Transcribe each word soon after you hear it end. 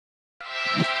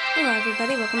Hello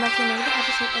everybody, welcome back to another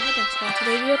episode of the Dance Ball.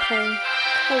 Today we are playing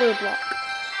Color Block.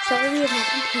 Sorry we have not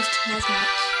been posting as much.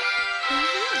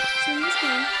 So in this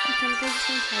game, I'm going to go just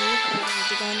tell you what color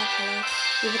to go in that color.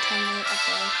 We have a time limit up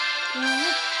there.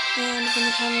 And when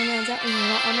the time limit runs out and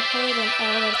you're not on the color, then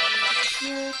all the colors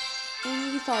disappear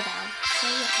and you fall down.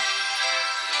 So yeah.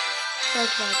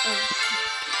 Dark red. Oh.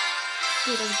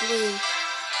 Dude, that's blue.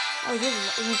 Oh, you're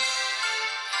blue.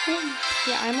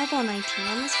 Yeah, I'm level 19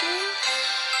 on this game.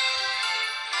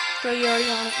 Bro, you're already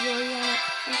on it. You're already on it.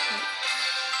 Okay.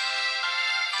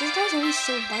 This guy's always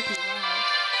so buggy. Wow.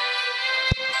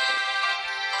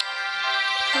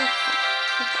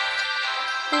 Perfect.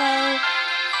 Hello.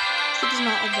 She does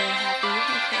not look very happy.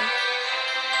 Okay.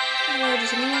 Hello,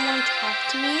 does anyone want to talk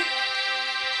to me?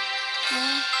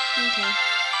 Okay.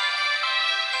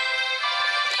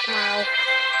 Wow.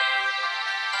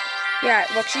 Yeah,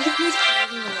 look, she's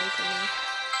hiding away from me.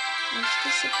 That's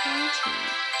disappointing.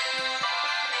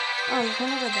 Oh, there's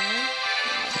one over there. I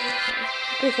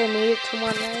guess I made it to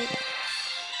one, right?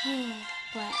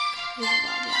 Black. Black.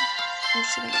 I'm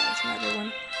just gonna go away from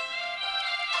everyone.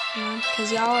 You know,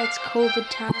 because y'all, it's COVID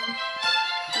time.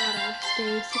 Gotta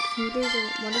stay 6 meters or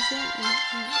what is it?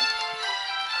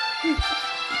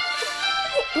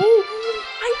 Oh,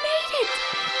 I made it!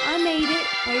 I made it.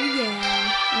 Oh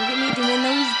yeah. Look at me doing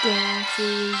those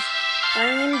dances. I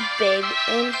am big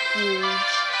and huge.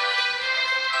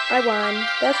 I won.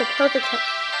 That's a perfect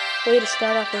way to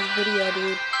start off this video,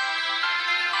 dude.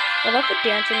 I love the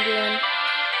dance I'm doing.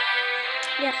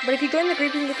 Yeah, but if you join the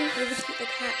group, you can get really cute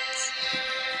like hats.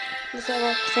 This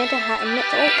little Santa hat and mitts.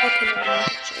 Oh, okay, no,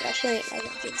 actually, I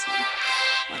don't do this one.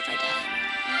 What if I die?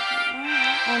 Okay,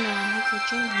 oh no, I'm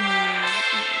glitching. No.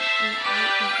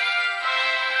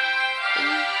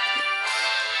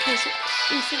 Okay, so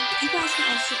you guys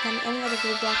can also come any other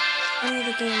Roblox, any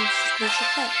other games we should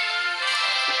play.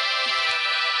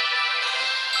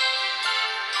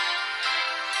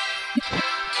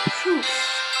 Phew.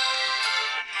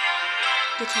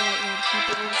 Get to light red,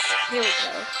 people. Here we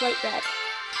go. Light red.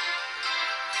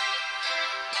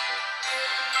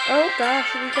 Oh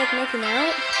gosh, are you guys making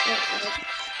out?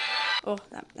 Oh,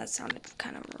 that sounded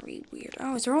kind of really weird.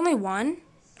 Oh, is there only one?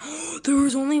 There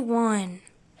was only one.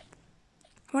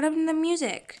 What happened to the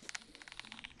music?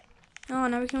 Oh,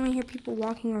 now we can only hear people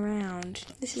walking around.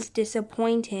 This is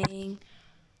disappointing.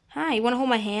 Hi, you want to hold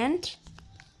my hand?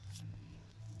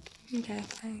 Okay,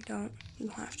 I don't. You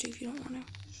don't have to if you don't want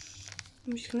to.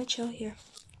 I'm just gonna chill here.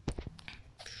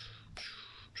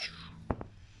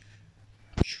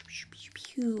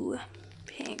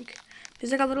 Pink.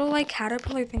 There's like a little like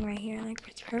caterpillar thing right here. Like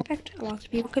it's perfect. Lots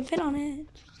of people could fit on it.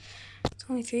 It's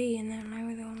only 3, and then I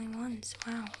were the only ones.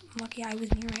 Wow, I'm lucky I was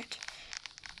near it.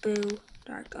 Boo.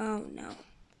 Dark. Oh no.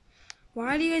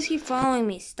 Why do you guys keep following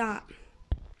me? Stop.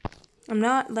 I'm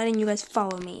not letting you guys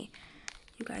follow me.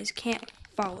 You guys can't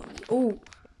follow me. Oh.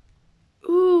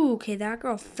 Ooh, okay, that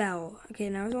girl fell. Okay,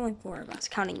 now there's only 4 of us,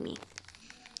 counting me.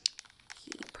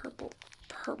 Purple.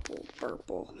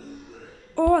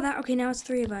 Oh, okay, now it's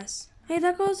 3 of us. Hey,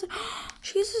 that goes.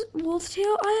 She's a wolf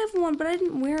tail. I have one, but I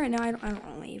didn't wear it. Now I don't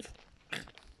want to leave.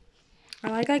 I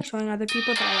like showing other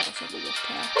people that I also have a wolf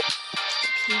tail.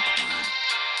 Pink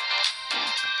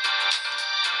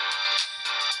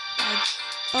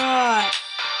one.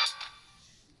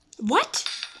 What?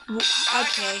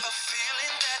 Okay.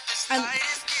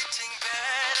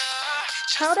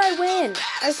 How'd I win?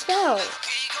 I fell.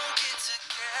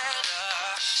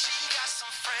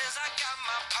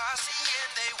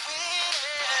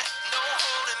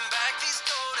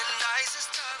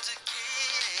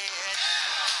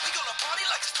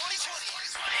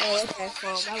 Oh, okay.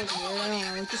 Well, that was weird. I don't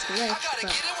know. Just glitched,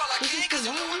 but this is the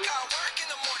one.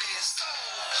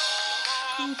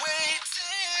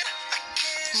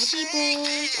 Hi, people.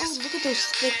 Oh, look at those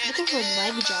thick. Look at her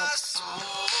leg jumps.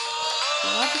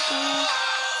 Love it, though.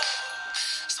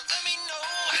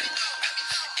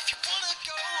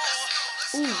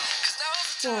 Ooh.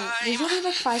 Whoa, there's only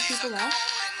like 5 people left.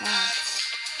 Wow.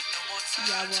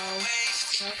 Yeah, well.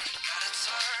 Yep.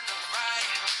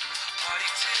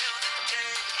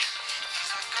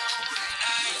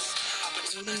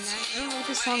 I don't know what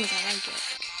this song is. I like it.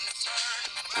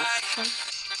 Oh,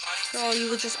 girl, you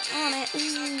were just on it. Ooh.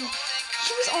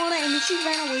 She was on it and then she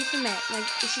ran away from it. Like,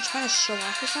 is she trying to show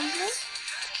off or something?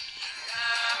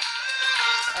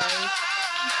 Sorry.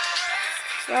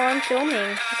 Well, I'm filming.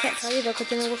 I can't tell you though, because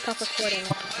then we'll stop recording.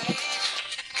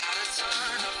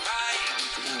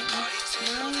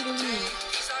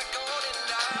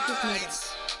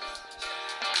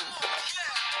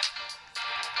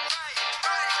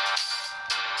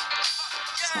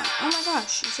 Oh my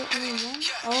gosh, is there only one?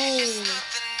 Oh.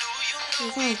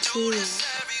 There's only 2.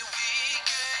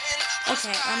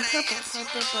 Okay,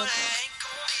 purple.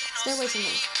 Stay away from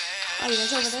me. Oh, you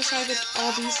guys over there, so I get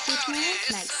all these 2 tomorrow?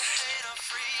 Nice.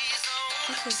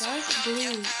 Okay, dark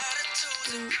blue.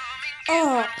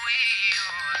 Oh!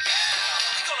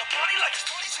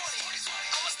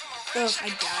 Ugh, I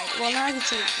died. Well, now I can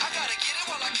show you.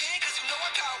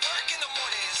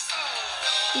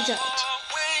 You died.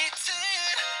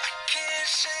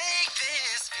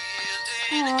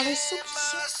 Oh, they're so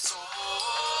cute.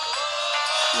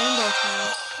 Rainbow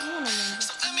tile.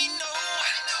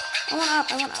 I want a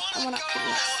rainbow tile. I want up. Give me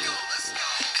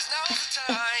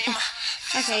up.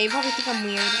 Okay, you probably think I'm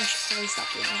weird. I should probably stop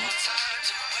doing that.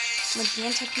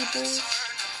 Magenta people.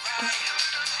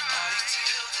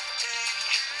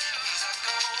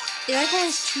 It like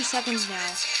only 2 seconds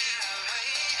now.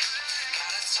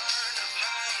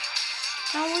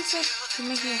 How is it? You're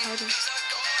making it harder.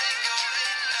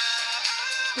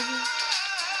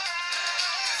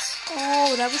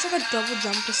 Oh, that was like a double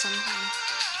jump or something.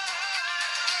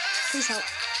 Please help.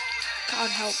 God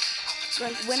help.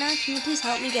 Like, winner, can you please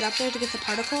help me get up there to get the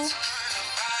particle?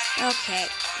 Okay.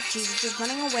 Jesus, just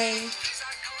running away.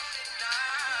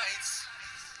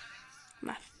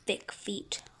 My thick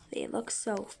feet. They look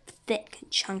so thick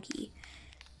and chunky.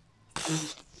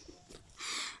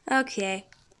 Okay.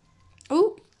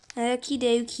 Ooh. Okie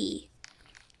dokie.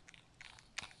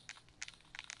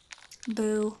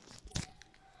 Boo.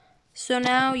 So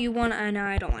now you want to... No,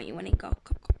 I don't want you winning. Go.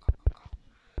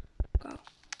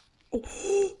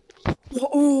 Oh.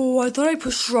 Oh, I thought I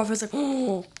pushed her off. I was like,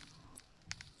 oh.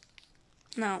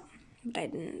 No, but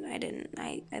I didn't.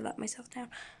 I let myself down.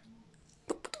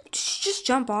 But just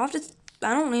jump off.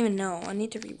 I don't even know. I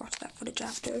need to rewatch that footage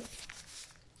after.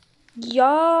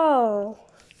 Yo.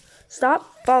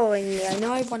 Stop following me. I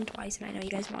know I've won twice, and I know you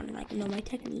guys want to like know my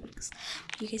techniques.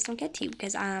 You guys don't get to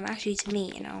because actually to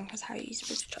me, you know, that's how you're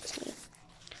supposed to trust me.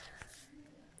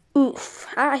 Oof.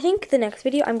 I think the next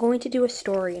video I'm going to do a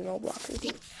story in Roblox with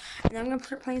you. And I'm gonna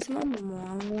start playing some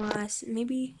Among Us.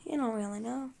 Maybe you don't really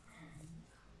know.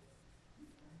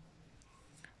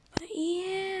 But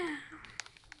yeah.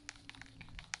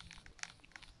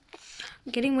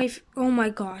 I'm getting away oh my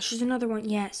gosh, there's another one.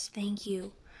 Yes, thank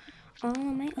you. All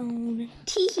on my own.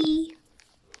 Teehee.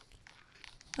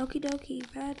 Okie dokie.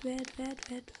 Red.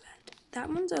 That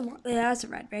one's a... Yeah, that's a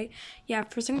red, right? Yeah,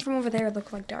 for something from over there, it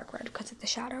looked like dark red because of the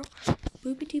shadow.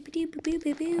 Boopy doopy doopy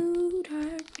boopy boo.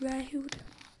 Dark red.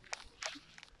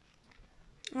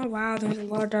 Oh, wow. There's a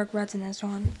lot of dark reds in this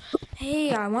one.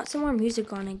 Hey, I want some more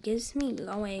music on. It gets me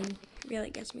going.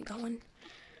 Really gets me going.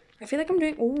 I feel like I'm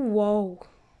doing... Oh, whoa.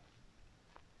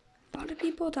 A lot of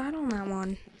people died on that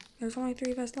one. There's only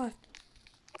 3 of us left.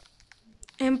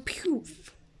 And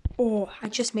poof. Oh, I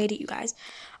just made it, you guys.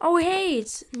 Oh, hey,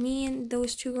 it's me and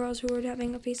those 2 girls who were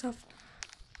having a face-off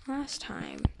last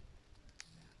time.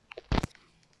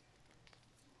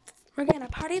 We're gonna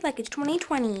party like it's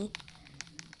 2020.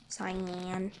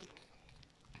 Cyan.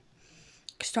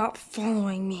 Stop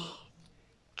following me.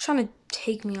 Trying to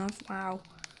take me off. Wow.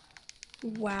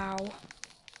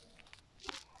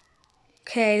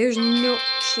 Okay, there's no...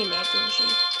 She made it, didn't she?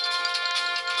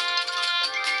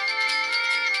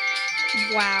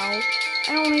 Wow.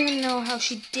 I don't even know how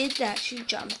she did that. She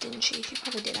jumped, didn't she? She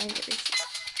probably did. I didn't get it.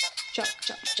 Jump.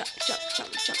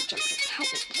 Help me.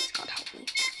 Please, God, help me.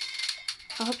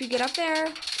 I'll help you get up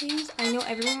there, please. I know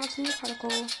everyone wants a new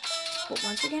particle. But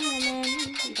once again, woman,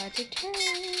 you gotta take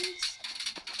turns.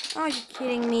 Oh, you're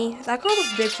kidding me. That girl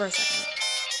looked big for a second.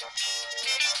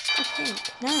 Okay,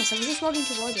 nice. I was just walking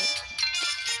towards it.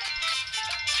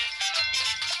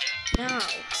 Now,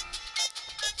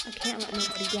 I can't let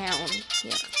nobody down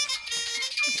here.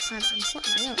 It's kind of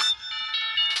important, I know.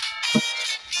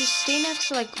 Just stay next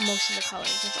to, like, most of the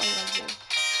colors. That's all you gotta do.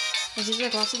 If there's,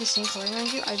 like, lots of the same color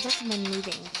around you, I'd recommend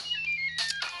moving.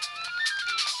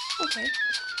 Okay.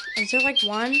 Is there, like,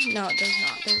 one? No, there's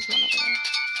not. There's one over there.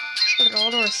 Put it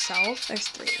all to herself. There's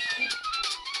 3. Okay.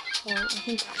 Well, I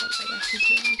think that one's, like,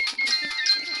 actually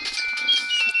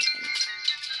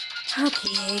 2.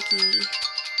 Okay.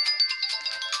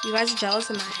 You guys are jealous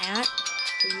of my hat?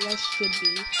 So you guys should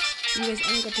be. You guys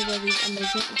only get to wear these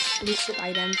amazing exclusive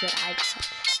items that I got.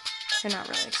 They're not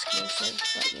really exclusive,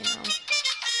 but you know.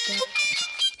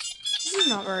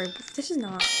 This is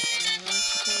not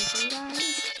crazy,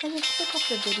 guys. Can you click off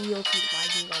the video if you'd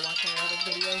like me to go watch my other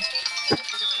videos?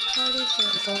 Party for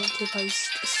going to post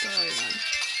a story one.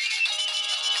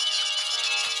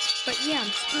 But yeah, I'm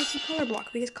just playing some color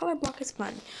block because color block is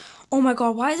fun. Oh my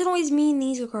god, why is it always me and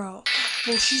these girl?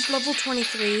 Well, she's level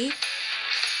 23.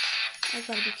 I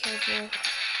gotta be careful.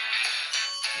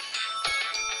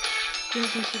 Didn't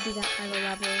think she'd do that higher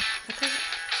level. Okay.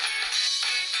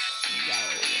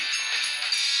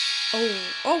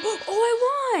 Oh,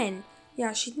 I won!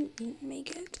 Yeah, she didn't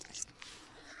make it.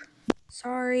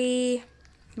 Sorry.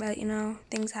 But, you know,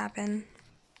 things happen.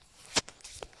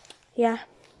 Yeah.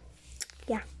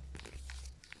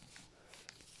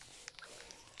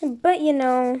 But, you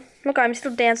know, look, I'm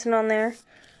still dancing on there.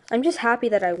 I'm just happy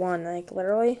that I won, like,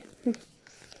 literally.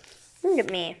 Look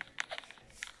at me.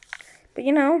 But,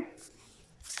 you know.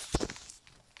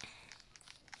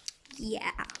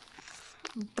 Yeah.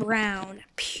 Brown.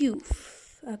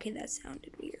 Poof. Okay, that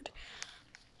sounded weird.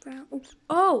 Brown. Oops.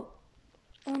 Oh!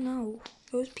 Oh, no.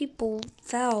 Those people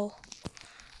fell.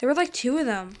 There were, like, 2 of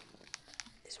them.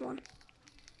 This one.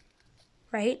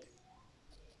 Right?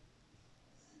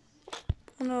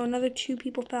 Oh, no, another 2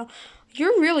 people fell.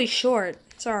 You're really short.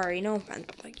 Sorry, no offense,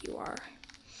 but, like, you are.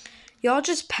 Y'all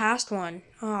just passed one.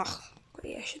 Ugh.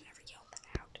 Great, I should never yell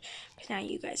that out. Because now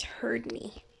you guys heard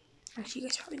me. Actually, you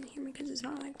guys probably didn't hear me because it's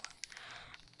not like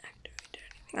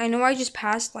I know I just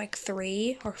passed like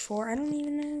 3 or 4. I don't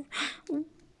even know.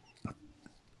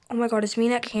 Oh my god, it's me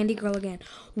and that Candy Girl again.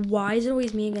 Why is it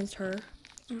always me against her?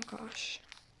 Oh gosh.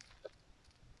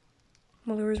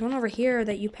 Well, there was one over here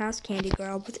that you passed, Candy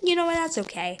Girl, but you know what? That's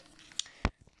okay.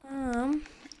 Dark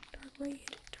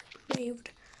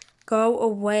Raved. Go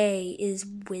away is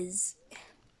Wiz.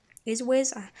 Is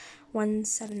Wiz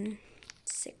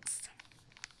 176.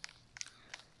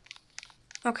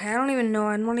 Okay, I don't even know.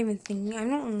 I'm not even thinking. I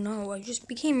don't know. I just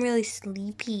became really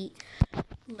sleepy.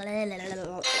 Oh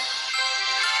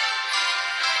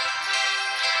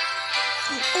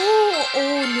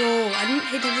no. I didn't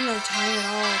pay attention to the time at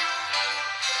all.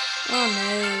 Oh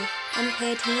no. I didn't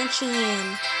pay attention.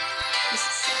 This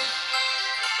is sad.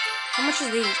 How much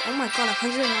are these? Oh my god,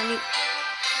 190.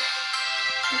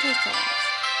 Okay, fall off.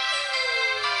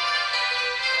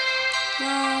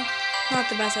 No, not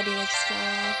the best idea to just fall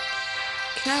off.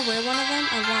 Can I wear one of them?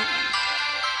 I want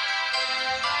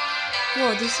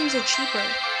one. Whoa, these things are cheaper.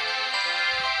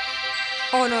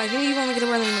 Oh no, I think you only get to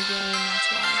wear them in the game, that's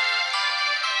why.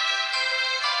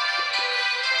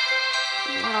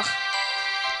 Ugh.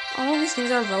 All of these things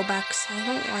are Robux. I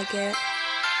don't like it.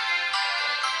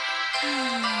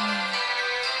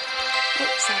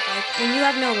 Oops, that like when you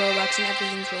have no Robux and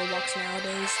everything's Robux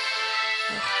nowadays.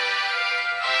 Ugh.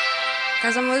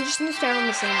 Guys, I'm really just gonna stand on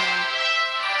the same one.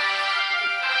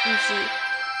 Let's see.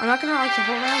 I'm not gonna like the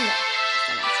whole round though.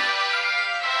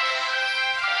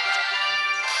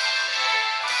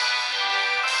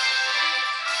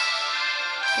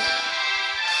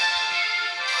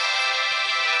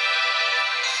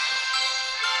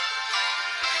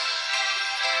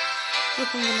 Look,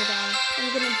 I'm gonna die.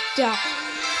 I'm gonna die.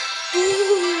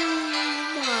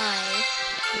 Oh my.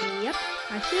 Yep.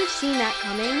 I should have seen that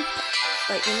coming.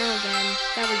 But you know, again,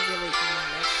 that was really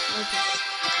dramatic.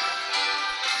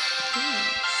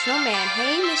 Snowman.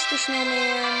 Hey, Mr.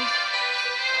 Snowman.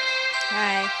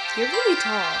 Hi. You're really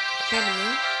tall. Compared to me.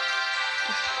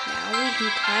 Now we can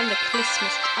climb the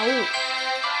Christmas tree. Oh.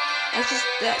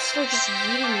 That's still just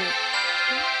eating me.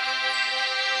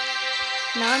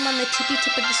 Now I'm on the tippy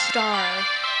tip of the star.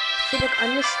 So look,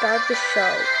 I'm the star of the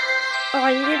show. Oh,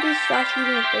 I need to do slash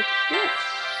eating a break. Yes.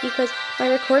 Because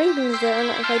my recording thing is there, and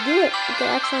if I do it, they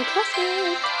accidentally press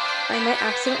it. I might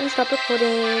accidentally stop recording,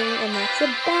 and that's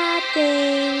a bad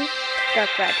thing.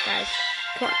 Dark red, guys.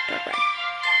 Come on, dark red.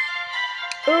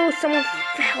 Oh, someone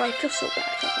fell. I feel so bad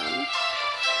for them.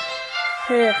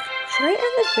 Should I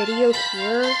end the video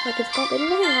here? Like, it's been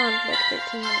really on for like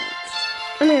 13 minutes.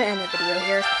 I'm gonna end the video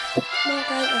here. Well,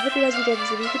 guys, I hope you guys enjoyed this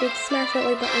video. If you did, smash that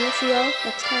like button. We'll see y'all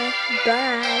next time.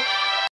 Bye.